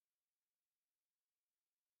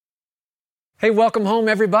Hey, welcome home,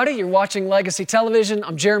 everybody. You're watching Legacy Television.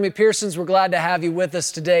 I'm Jeremy Pearsons. We're glad to have you with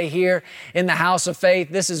us today here in the House of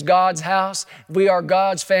Faith. This is God's house. We are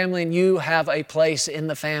God's family, and you have a place in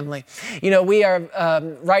the family. You know, we are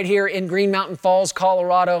right here in Green Mountain Falls,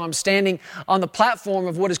 Colorado. I'm standing on the platform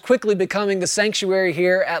of what is quickly becoming the sanctuary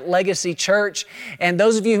here at Legacy Church. And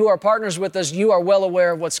those of you who are partners with us, you are well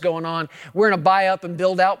aware of what's going on. We're in a buy up and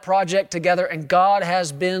build out project together, and God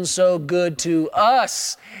has been so good to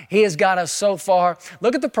us. He has got us so far.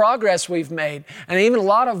 Look at the progress we've made. And even a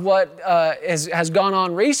lot of what has gone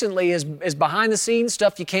on recently is behind the scenes,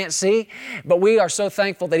 stuff you can't see. But we are so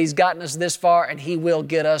thankful that He's gotten us this far, and He will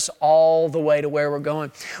get us all the way to where we're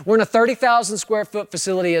going. We're in a 30,000 square foot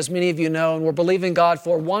facility, as many of you know, and we're believing God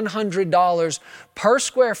for $100 per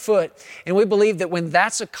square foot. And we believe that when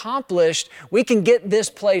that's accomplished, we can get this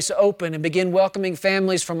place open and begin welcoming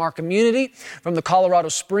families from our community, from the Colorado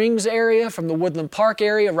Springs area, from the Woodland Park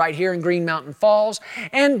area, right here in Green Mountain Falls,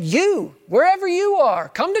 and you, wherever you are,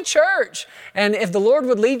 come to church. And if the Lord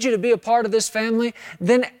would lead you to be a part of this family,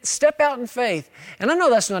 then step out in faith. And I know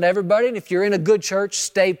that's not everybody, and if you're in a good church,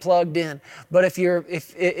 stay plugged in. But if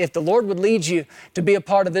the Lord would lead you to be a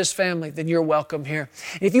part of this family, then you're welcome here.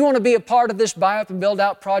 If you want to be a part of this buy up and build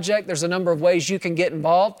out project, there's a number of ways you can get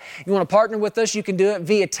involved. You want to partner with us, you can do it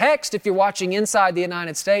via text if you're watching inside the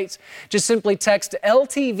United States. Just simply text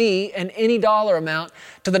LTV and any dollar amount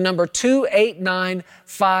to the number 28950.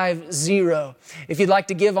 If you'd like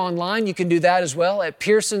to give online, you can do that as well at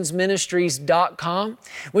pearsonsministries.com.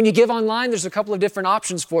 When you give online, there's a couple of different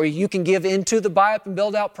options for you. You can give into the Buy Up and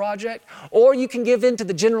Build Out project, or you can give into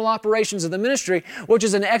the general operations of the ministry, which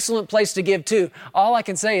is an excellent place to give too. All I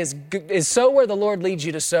can say is sow where the Lord leads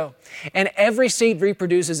you to sow. And every seed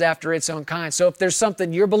reproduces after its own kind. So if there's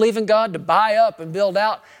something you're believing God to buy up and build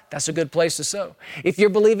out, that's a good place to sow. If you're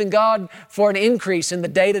believing God for an increase in the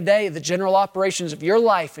day-to-day, the general operations of your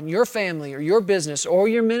life and your family or your business or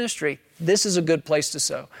your ministry, this is a good place to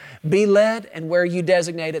sow. Be led, and where you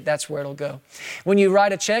designate it, that's where it'll go. When you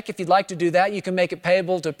write a check, if you'd like to do that, you can make it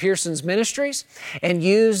payable to Pearsons Ministries and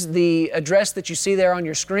use the address that you see there on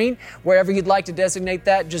your screen. Wherever you'd like to designate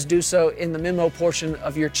that, just do so in the memo portion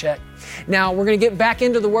of your check. Now, we're going to get back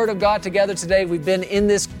into the Word of God together today. We've been in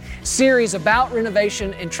this series about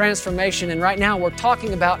renovation and transformation, and right now we're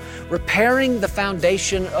talking about repairing the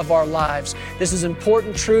foundation of our lives. This is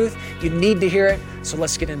important truth. You need to hear it, so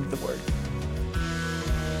let's get into the Word.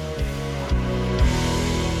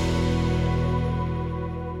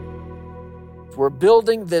 We're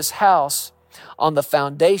building this house on the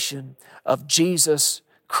foundation of Jesus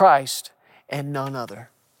Christ and none other.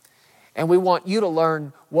 And we want you to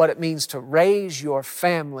learn what it means to raise your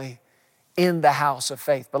family in the house of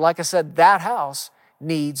faith. But like I said, that house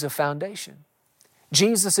needs a foundation.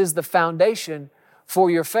 Jesus is the foundation for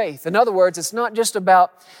your faith. In other words, it's not just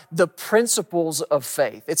about the principles of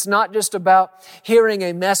faith. It's not just about hearing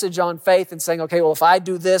a message on faith and saying, okay, well, if I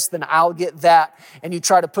do this, then I'll get that. And you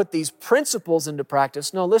try to put these principles into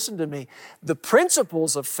practice. No, listen to me. The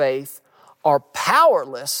principles of faith are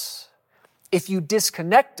powerless if you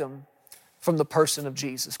disconnect them from the person of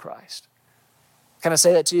Jesus Christ. Can I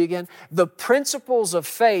say that to you again? The principles of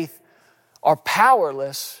faith are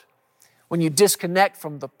powerless when you disconnect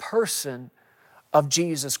from the person of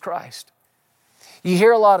Jesus Christ. You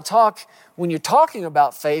hear a lot of talk when you're talking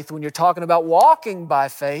about faith, when you're talking about walking by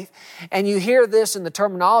faith, and you hear this in the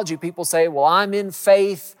terminology. People say, well, I'm in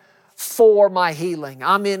faith for my healing.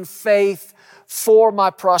 I'm in faith for my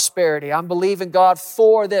prosperity. I'm believing God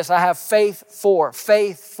for this. I have faith for.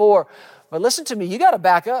 But listen to me, you got to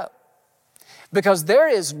back up, because there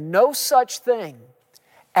is no such thing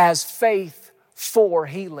as faith for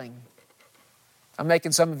healing. I'm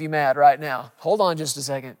making some of you mad right now. Hold on just a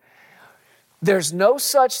second. There's no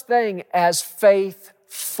such thing as faith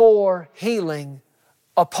for healing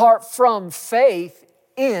apart from faith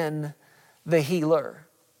in the healer.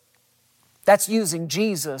 That's using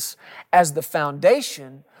Jesus as the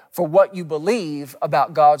foundation for what you believe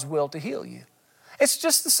about God's will to heal you. It's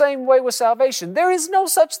just the same way with salvation. There is no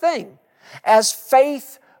such thing as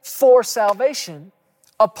faith for salvation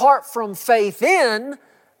apart from faith in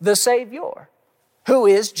the Savior, who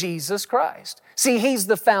is Jesus Christ. See, He's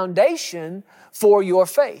the foundation for your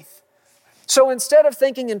faith. So instead of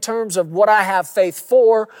thinking in terms of what I have faith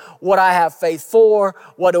for, what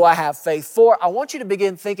do I have faith for, I want you to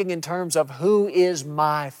begin thinking in terms of who is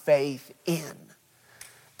my faith in.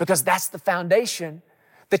 Because that's the foundation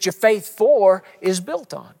that your faith for is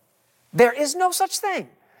built on. There is no such thing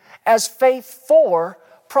as faith for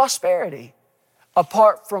prosperity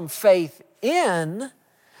apart from faith in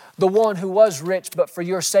The one who was rich, but for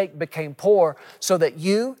your sake became poor, so that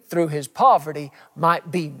you, through his poverty,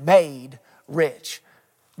 might be made rich.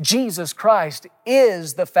 Jesus Christ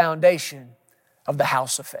is the foundation of the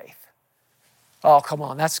house of faith. Oh, come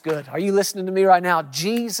on, that's good. Are you listening to me right now?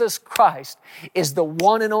 Jesus Christ is the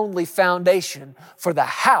one and only foundation for the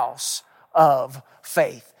house of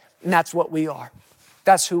faith. And that's what we are.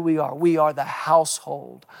 That's who we are. We are the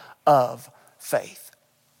household of faith.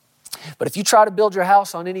 But if you try to build your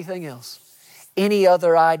house on anything else, any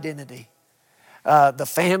other identity, the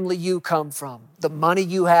family you come from, the money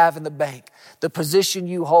you have in the bank, the position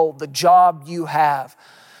you hold, the job you have,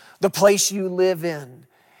 the place you live in,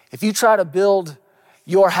 if you try to build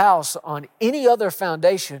your house on any other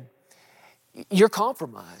foundation, you're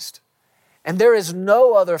compromised. And there is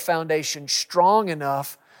no other foundation strong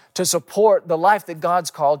enough to support the life that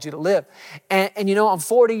God's called you to live. And you know, I'm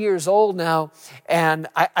 40 years old now, and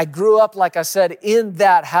I grew up, like I said, in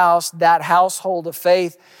that house, that household of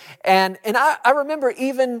faith. And I remember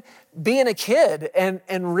even being a kid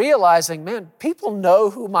and realizing, man, people know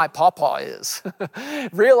who my papa is.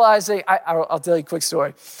 Realizing, I'll tell you a quick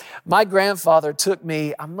story. My grandfather took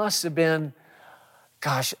me, I must have been,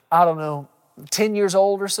 I don't know, 10 years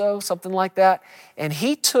old or so, something like that. And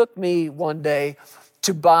he took me one day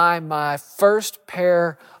to buy my first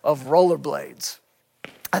pair of rollerblades.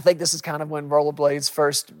 I think this is kind of when rollerblades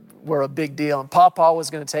first were a big deal. And Papa was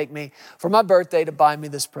going to take me for my birthday to buy me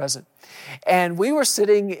this present. And we were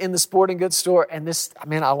sitting in the sporting goods store, and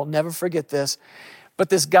I will never forget this. But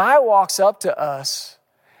this guy walks up to us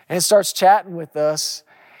and starts chatting with us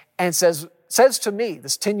and says to me,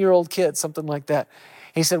 this 10-year-old kid, something like that.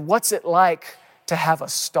 He said, "What's it like to have a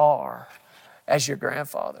star as your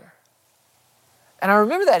grandfather?" And I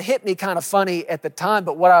remember that hit me kind of funny at the time,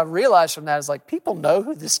 but what I realized from that is like, people know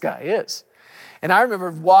who this guy is. And I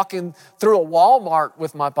remember walking through a Walmart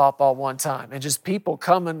with my papa one time and just people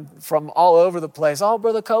coming from all over the place. "Oh,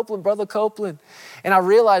 Brother Copeland, Brother Copeland." And I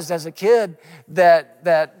realized as a kid that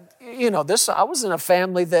I was in a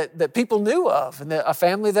family that people knew of, and a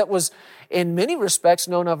family that was in many respects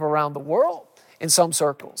known of around the world in some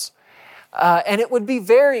circles. And it would be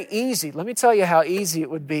very easy. Let me tell you how easy it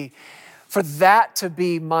would be for that to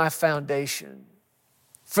be my foundation,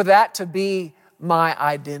 for that to be my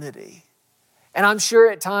identity. And I'm sure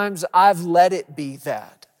at times I've let it be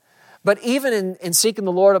that. But even in seeking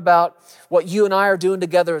the Lord about what you and I are doing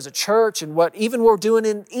together as a church and what even we're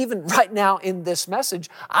doing even right now in this message,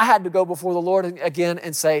 I had to go before the Lord again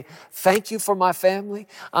and say, "Thank you for my family.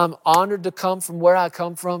 I'm honored to come from where I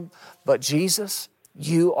come from. But Jesus,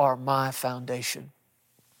 you are my foundation.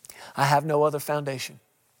 I have no other foundation."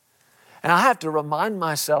 And I have to remind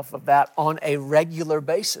myself of that on a regular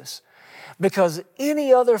basis, because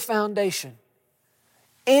any other foundation,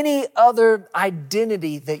 any other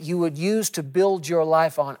identity that you would use to build your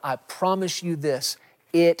life on, I promise you this,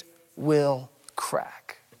 it will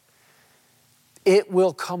crack. It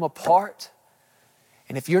will come apart.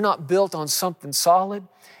 And if you're not built on something solid,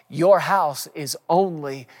 your house is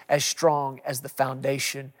only as strong as the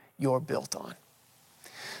foundation you're built on.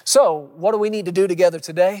 So, what do we need to do together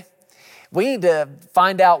today? We need to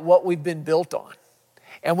find out what we've been built on.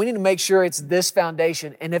 And we need to make sure it's this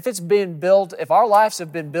foundation. And if if our lives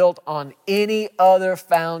have been built on any other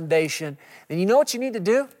foundation, then you know what you need to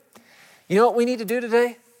do? You know what we need to do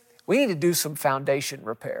today? We need to do some foundation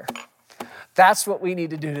repair. That's what we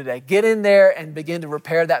need to do today. Get in there and begin to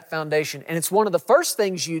repair that foundation. And it's one of the first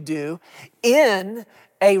things you do in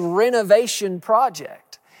a renovation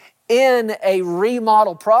project. In a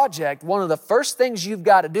remodel project, one of the first things you've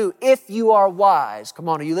got to do, if you are wise, come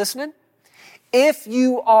on, are you listening? If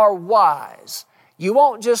you are wise, you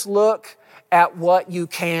won't just look at what you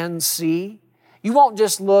can see. You won't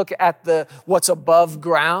just look at what's above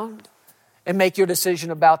ground and make your decision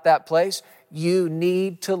about that place. You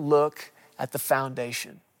need to look at the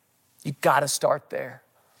foundation. You've got to start there.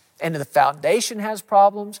 And if the foundation has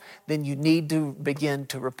problems, then you need to begin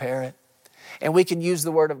to repair it. And we can use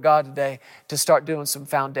the Word of God today to start doing some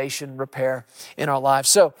foundation repair in our lives.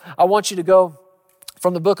 So I want you to go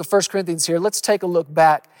from the book of 1 Corinthians here. Let's take a look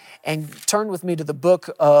back and turn with me to the book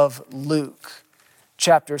of Luke,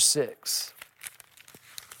 chapter 6.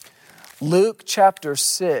 Luke, chapter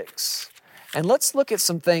 6. And let's look at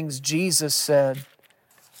some things Jesus said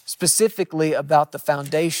specifically about the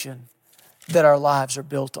foundation that our lives are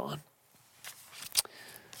built on.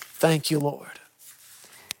 Thank you, Lord.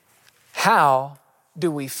 How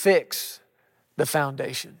do we fix the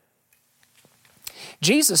foundation?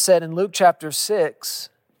 Jesus said in Luke chapter 6,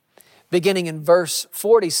 beginning in verse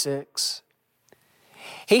 46,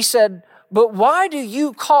 He said, but why do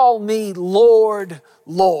you call me Lord,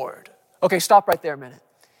 Lord? Okay, stop right there a minute.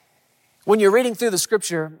 When you're reading through the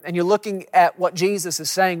scripture and you're looking at what Jesus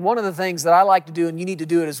is saying, one of the things that I like to do, and you need to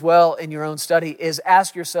do it as well in your own study, is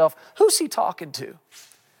ask yourself, who's he talking to?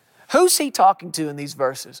 Who's he talking to in these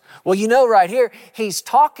verses? Well, you know right here, he's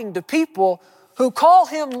talking to people who call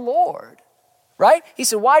him Lord, right? He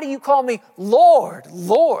said, why do you call me Lord,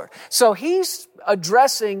 Lord? So he's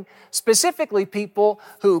addressing specifically people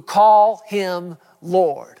who call him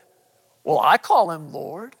Lord. Well, I call him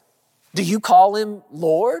Lord. Do you call him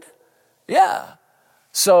Lord? Yeah.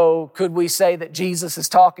 So could we say that Jesus is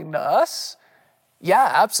talking to us? Yeah,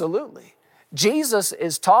 absolutely. Jesus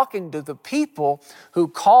is talking to the people who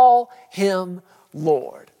call him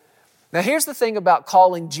Lord. Now here's the thing about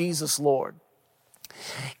calling Jesus Lord.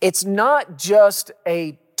 It's not just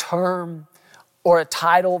a term or a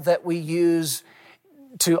title that we use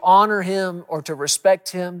to honor him or to respect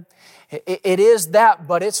him. It is that,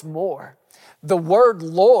 but it's more. The word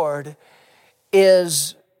Lord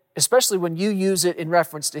is, especially when you use it in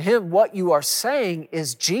reference to him, what you are saying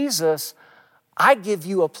is, Jesus, I give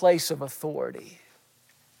you a place of authority.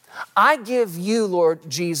 I give you, Lord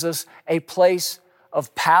Jesus, a place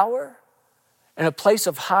of power and a place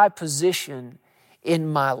of high position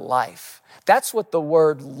in my life. That's what the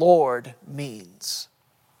word Lord means.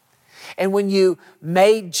 And when you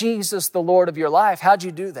made Jesus the Lord of your life, how'd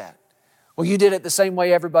you do that? Well, you did it the same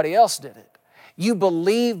way everybody else did it. You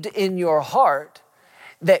believed in your heart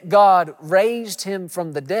that God raised him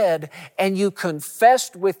from the dead, and you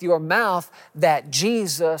confessed with your mouth that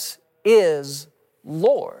Jesus is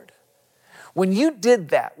Lord. When you did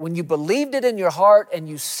that, when you believed it in your heart and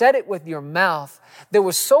you said it with your mouth, there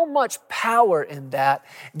was so much power in that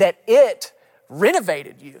it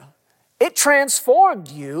renovated you. It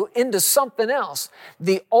transformed you into something else.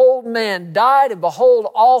 The old man died, and behold,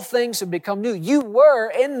 all things have become new. You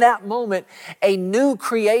were, in that moment, a new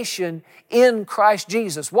creation in Christ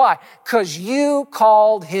Jesus. Why? Because you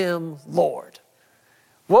called him Lord.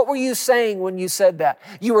 What were you saying when you said that?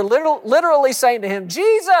 You were literally saying to him,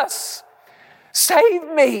 Jesus,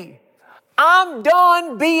 save me. I'm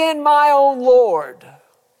done being my own Lord.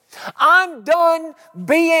 I'm done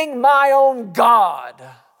being my own God.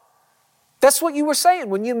 That's what you were saying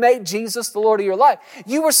when you made Jesus the Lord of your life.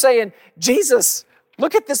 You were saying, Jesus,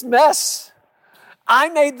 look at this mess. I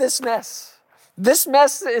made this mess. This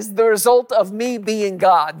mess is the result of me being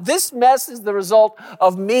God. This mess is the result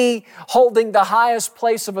of me holding the highest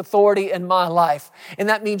place of authority in my life. And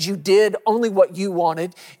that means you did only what you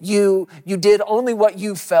wanted. You did only what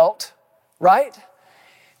you felt, right?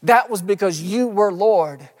 That was because you were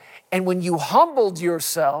Lord. And when you humbled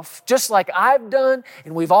yourself, just like I've done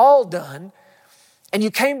and we've all done, and you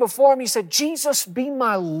came before him, you said, Jesus, be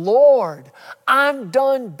my Lord. I'm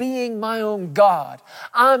done being my own God.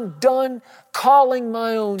 I'm done calling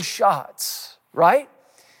my own shots, right?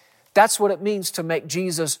 That's what it means to make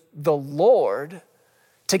Jesus the Lord,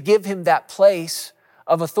 to give him that place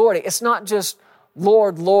of authority. It's not just,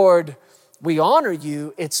 Lord, Lord, we honor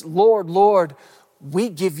you. It's, Lord, Lord, we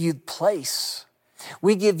give you place.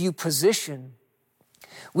 We give you position,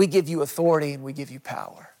 we give you authority, and we give you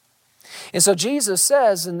power. And so Jesus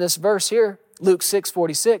says in this verse here, Luke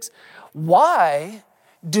 6:46, why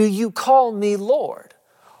do you call me Lord?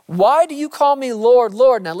 Why do you call me Lord,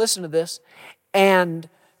 Lord? Now listen to this. And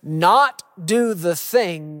not do the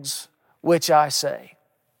things which I say.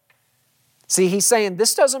 See, he's saying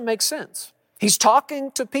this doesn't make sense. He's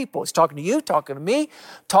talking to people. He's talking to you, talking to me,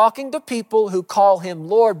 talking to people who call him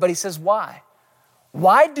Lord, but he says, why?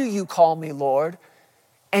 Why do you call me Lord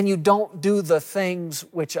and you don't do the things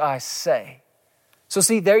which I say? So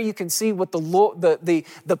see, there you can see what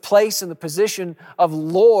the place and the position of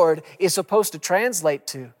Lord is supposed to translate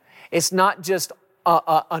to. It's not just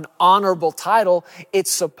an honorable title.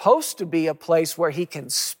 It's supposed to be a place where he can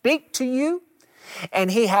speak to you, and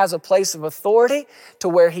he has a place of authority to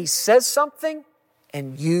where he says something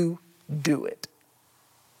and you do it.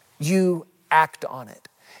 You act on it.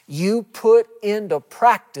 You put into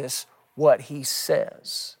practice what he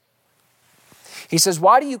says. He says,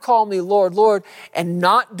 why do you call me Lord, Lord, and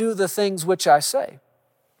not do the things which I say?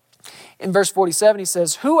 In verse 47, he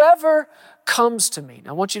says, whoever comes to me.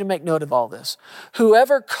 Now I want you to make note of all this.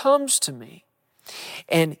 Whoever comes to me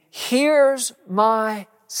and hears my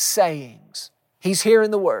sayings. He's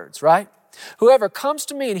hearing the words, right? Whoever comes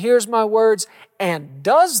to me and hears my words and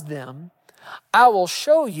does them, I will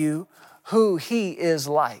show you who he is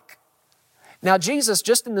like. Now, Jesus,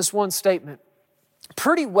 just in this one statement,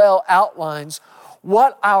 pretty well outlines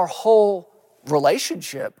what our whole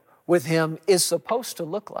relationship with him is supposed to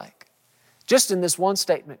look like. Just in this one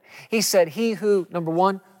statement. He said, he who, number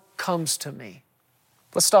one, comes to me.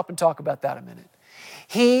 Let's stop and talk about that a minute.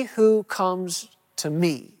 He who comes to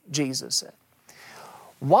me, Jesus said.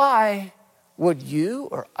 Why would you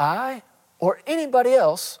or I or anybody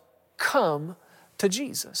else come to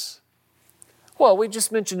Jesus? Well, we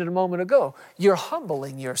just mentioned it a moment ago. You're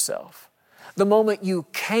humbling yourself. The moment you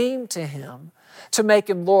came to Him to make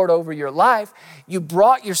Him Lord over your life, you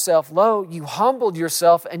brought yourself low, you humbled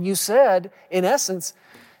yourself, and you said, in essence,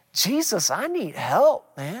 Jesus, I need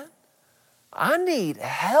help, man. I need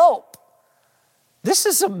help. This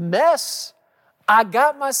is a mess. I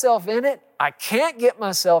got myself in it. I can't get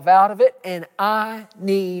myself out of it, and I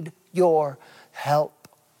need your help.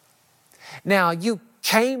 Now, you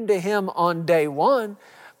came to Him on day one,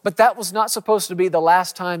 but that was not supposed to be the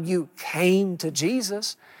last time you came to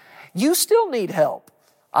Jesus. You still need help.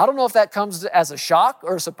 I don't know if that comes as a shock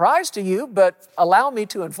or a surprise to you, but allow me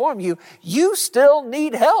to inform you, you still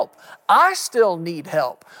need help. I still need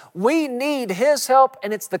help. We need His help,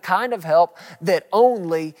 and it's the kind of help that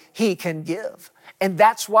only He can give. And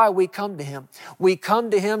that's why we come to Him. We come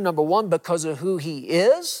to Him, number one, because of who He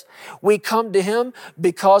is. We come to Him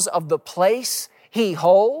because of the place He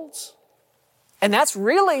holds. And that's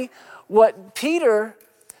really what Peter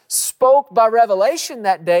spoke by revelation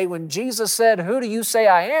that day when Jesus said, who do you say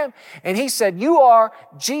I am? And he said, you are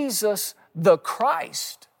Jesus the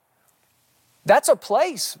Christ. That's a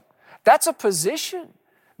place. That's a position.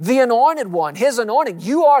 The anointed one, His anointing.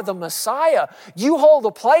 You are the Messiah. You hold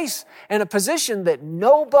a place and a position that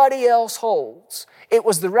nobody else holds. It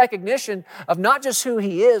was the recognition of not just who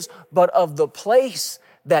He is, but of the place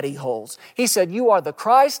that He holds. He said, you are the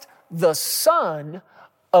Christ, the Son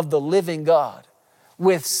of the living God.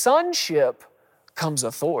 With sonship comes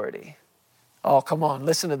authority. Oh, come on,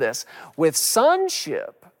 listen to this. With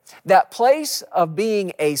sonship, that place of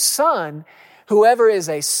being a son, whoever is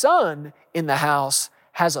a son in the house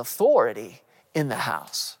has authority in the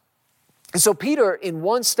house. And so Peter, in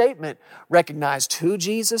one statement, recognized who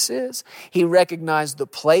Jesus is. He recognized the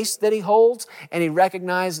place that He holds, and he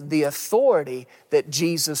recognized the authority that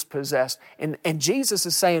Jesus possessed. And Jesus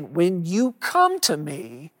is saying, when you come to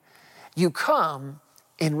me, you come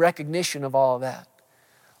in recognition of all of that.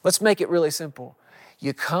 Let's make it really simple.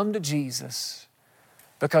 You come to Jesus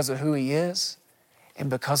because of who He is and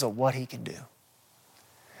because of what He can do.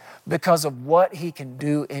 Because of what He can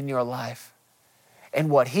do in your life.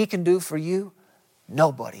 And what He can do for you,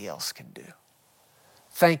 nobody else can do.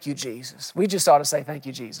 Thank you, Jesus. We just ought to say thank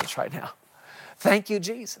you, Jesus, right now. Thank you,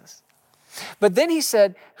 Jesus. But then He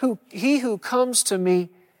said, he who comes to me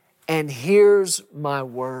and hears my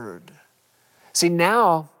word. See,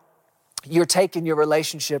 now you're taking your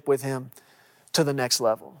relationship with Him to the next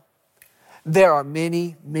level. There are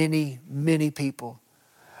many, many, many people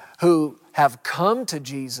who have come to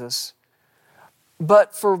Jesus,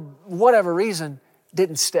 but for whatever reason,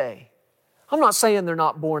 didn't stay. I'm not saying they're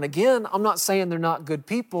not born again. I'm not saying they're not good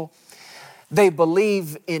people. They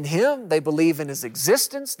believe in Him. They believe in His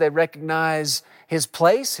existence. They recognize His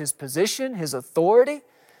place, His position, His authority.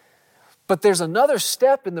 But there's another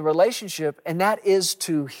step in the relationship, and that is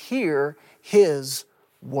to hear His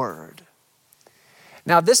word.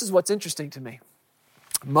 Now, this is what's interesting to me.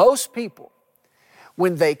 Most people,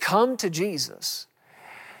 when they come to Jesus,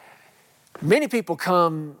 many people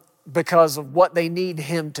come because of what they need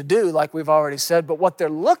Him to do, like we've already said, but what they're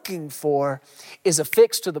looking for is a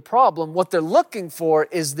fix to the problem. What they're looking for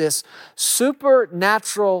is this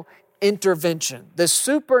supernatural intervention, this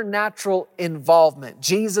supernatural involvement.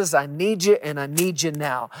 Jesus, I need you and I need you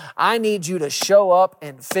now. I need you to show up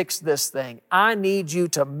and fix this thing. I need you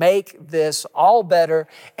to make this all better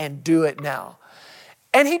and do it now.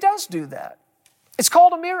 And He does do that. It's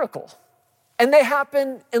called a miracle. And they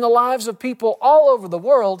happen in the lives of people all over the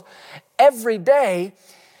world every day.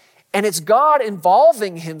 And it's God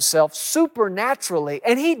involving Himself supernaturally.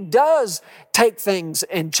 And He does take things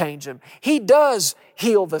and change them. He does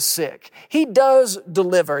heal the sick. He does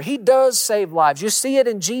deliver. He does save lives. You see it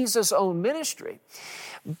in Jesus' own ministry.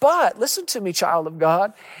 But listen to me, child of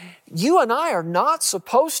God. You and I are not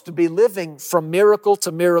supposed to be living from miracle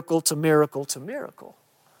to miracle to miracle to miracle.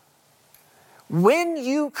 When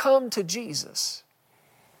you come to Jesus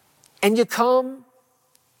and you come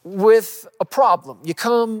with a problem, you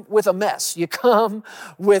come with a mess, you come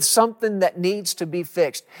with something that needs to be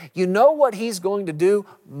fixed, you know what He's going to do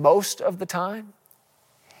most of the time?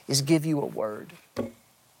 Is give you a word.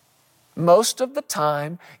 Most of the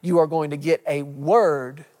time, you are going to get a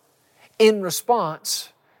word in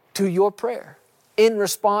response to your prayer, in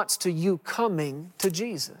response to you coming to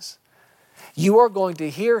Jesus. You are going to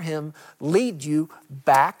hear Him lead you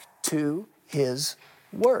back to His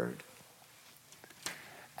word.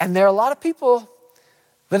 And there are a lot of people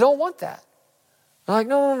that don't want that. They're like,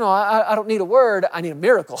 no, I don't need a word, I need a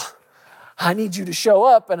miracle. I need you to show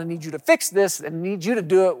up and I need you to fix this and I need you to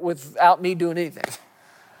do it without me doing anything.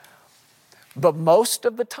 But most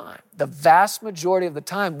of the time, the vast majority of the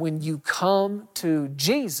time, when you come to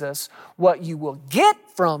Jesus, what you will get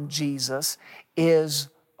from Jesus is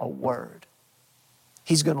a word.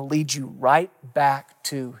 He's going to lead you right back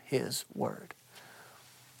to His word.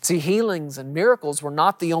 See, healings and miracles were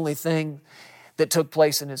not the only thing that took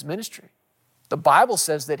place in His ministry. The Bible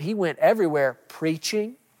says that He went everywhere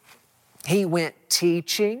preaching. He went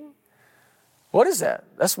teaching. What is that?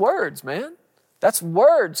 That's words, man. That's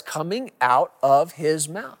words coming out of His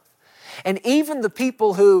mouth. And even the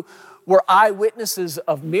people who were eyewitnesses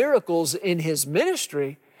of miracles in His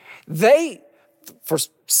ministry, they, for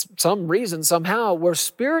some reason, somehow, were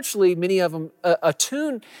spiritually, many of them,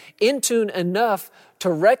 in tune enough to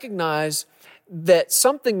recognize that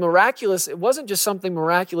something miraculous, it wasn't just something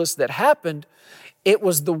miraculous that happened, it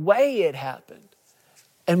was the way it happened.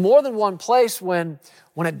 And more than one place when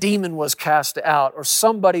a demon was cast out or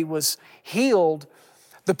somebody was healed,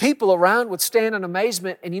 the people around would stand in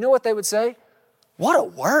amazement, and you know what they would say? What a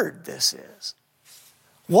word this is.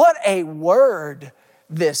 What a word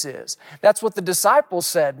this is. That's what the disciples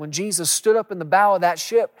said when Jesus stood up in the bow of that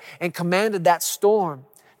ship and commanded that storm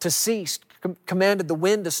to cease, commanded the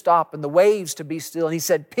wind to stop and the waves to be still. And He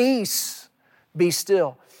said, peace, be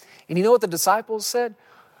still. And you know what the disciples said?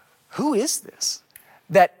 Who is this?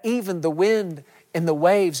 That even the wind and the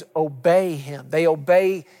waves obey Him. They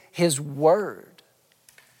obey His word.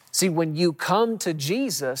 See, when you come to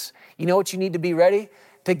Jesus, you know what you need to be ready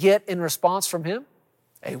to get in response from Him?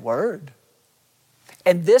 A word.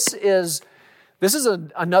 And this is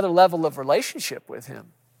another level of relationship with Him.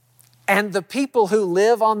 And the people who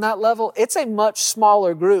live on that level, it's a much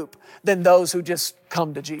smaller group than those who just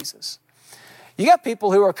come to Jesus. You got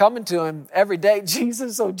people who are coming to Him every day.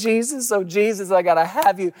 Jesus, oh Jesus, oh Jesus, I got to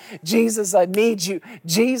have you. Jesus, I need you.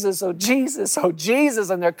 Jesus, oh Jesus, oh Jesus.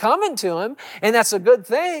 And they're coming to Him, and that's a good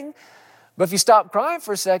thing. But if you stop crying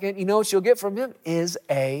for a second, you know what you'll get from Him is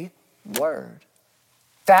a word.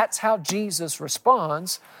 That's how Jesus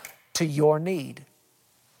responds to your need.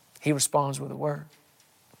 He responds with a word.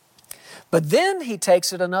 But then He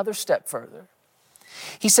takes it another step further.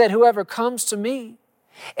 He said, whoever comes to me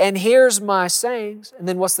and hears my sayings, and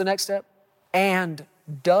then what's the next step? And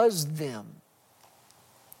does them.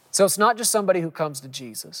 So it's not just somebody who comes to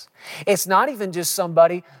Jesus. It's not even just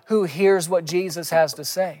somebody who hears what Jesus has to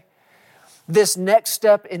say. This next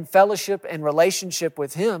step in fellowship and relationship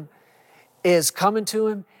with Him is coming to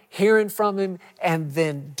Him, hearing from Him, and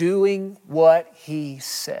then doing what He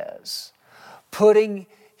says. Putting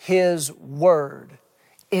His word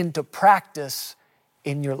into practice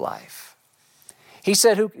in your life. He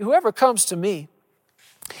said, whoever comes to me,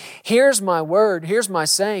 hears my word, hears my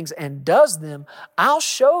sayings, and does them, I'll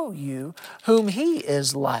show you whom he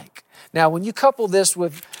is like. Now, when you couple this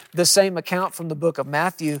with the same account from the book of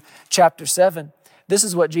Matthew, chapter 7, this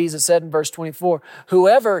is what Jesus said in verse 24.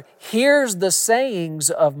 Whoever hears the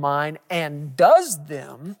sayings of mine and does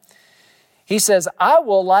them, He says, I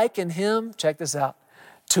will liken him, check this out,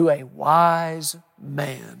 to a wise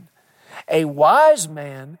man. A wise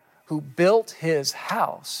man who built his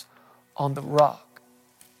house on the rock.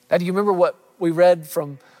 Now, do you remember what we read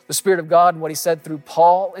from the Spirit of God and what He said through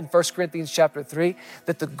Paul in 1 Corinthians chapter 3?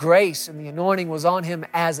 That the grace and the anointing was on him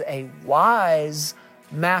as a wise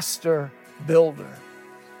master builder.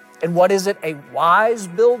 And what is it a wise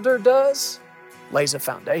builder does? Lays a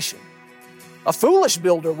foundation. A foolish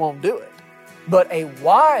builder won't do it. But a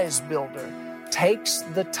wise builder takes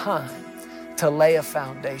the time to lay a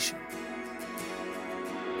foundation.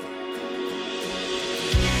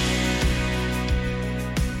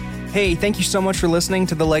 Hey, thank you so much for listening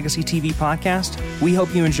to the Legacy TV podcast. We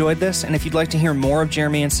hope you enjoyed this, and if you'd like to hear more of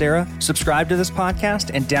Jeremy and Sarah, subscribe to this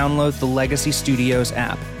podcast and download the Legacy Studios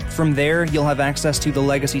app. From there, you'll have access to the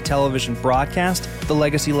Legacy Television broadcast, the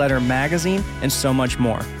Legacy Letter magazine, and so much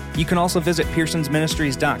more. You can also visit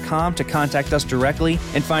pearsonsministries.com to contact us directly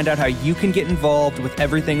and find out how you can get involved with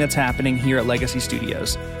everything that's happening here at Legacy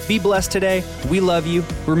Studios. Be blessed today. We love you.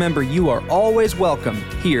 Remember, you are always welcome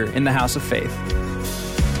here in the House of Faith.